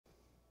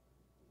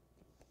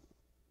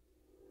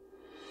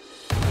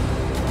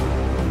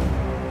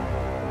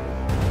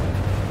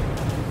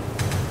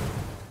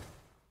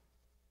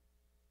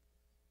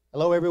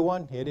Hello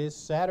everyone, it is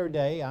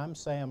Saturday. I'm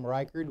Sam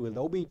Reichard with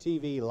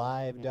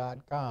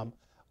OBTVLive.com.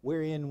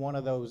 We're in one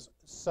of those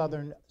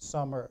southern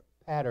summer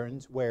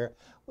patterns where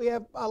we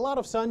have a lot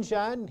of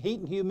sunshine,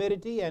 heat and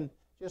humidity, and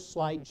just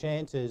slight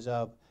chances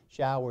of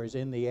showers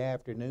in the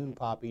afternoon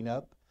popping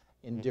up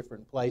in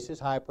different places.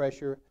 High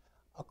pressure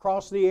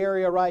across the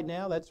area right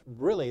now. That's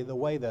really the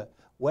way the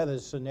weather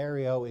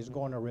scenario is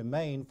going to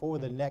remain for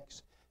the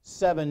next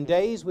 7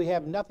 days. We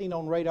have nothing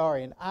on radar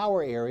in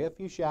our area. A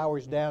few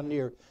showers down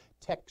near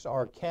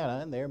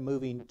Texarkana, and they're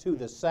moving to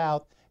the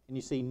south, and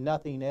you see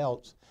nothing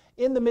else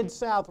in the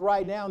Mid-South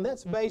right now, and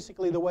that's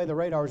basically the way the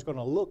radar is going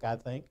to look, I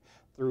think,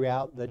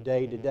 throughout the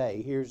day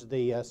today. Here's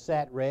the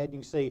sat red. You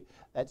can see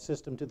that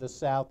system to the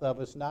south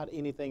of us. Not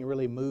anything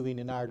really moving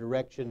in our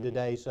direction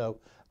today, so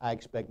I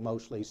expect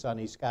mostly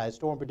sunny skies.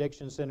 Storm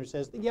Prediction Center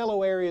says the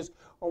yellow areas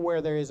are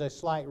where there is a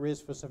slight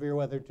risk for severe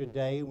weather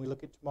today. We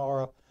look at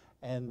tomorrow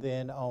and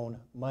then on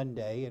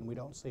Monday, and we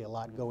don't see a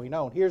lot going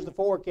on. Here's the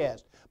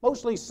forecast.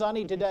 Mostly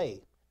sunny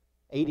today,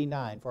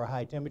 89 for a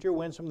high temperature.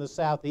 Winds from the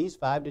southeast,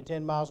 5 to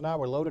 10 miles an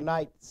hour. Low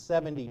tonight,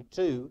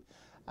 72.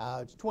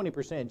 It's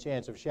 20%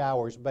 chance of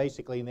showers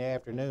basically in the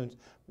afternoons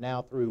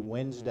now through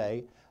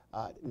Wednesday.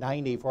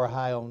 90 for a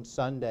high on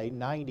Sunday,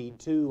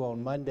 92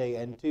 on Monday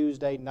and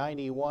Tuesday,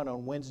 91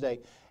 on Wednesday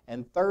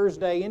and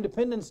Thursday.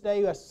 Independence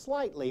Day, a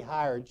slightly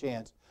higher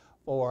chance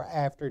for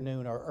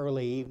afternoon or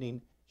early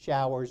evening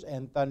showers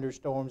and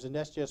thunderstorms, and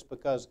that's just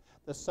because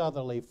the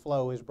southerly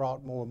flow has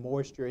brought more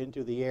moisture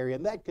into the area,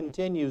 and that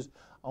continues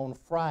on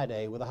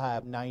Friday with a high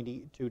of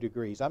 92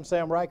 degrees. I'm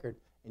Sam Reichard.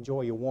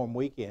 Enjoy your warm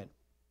weekend.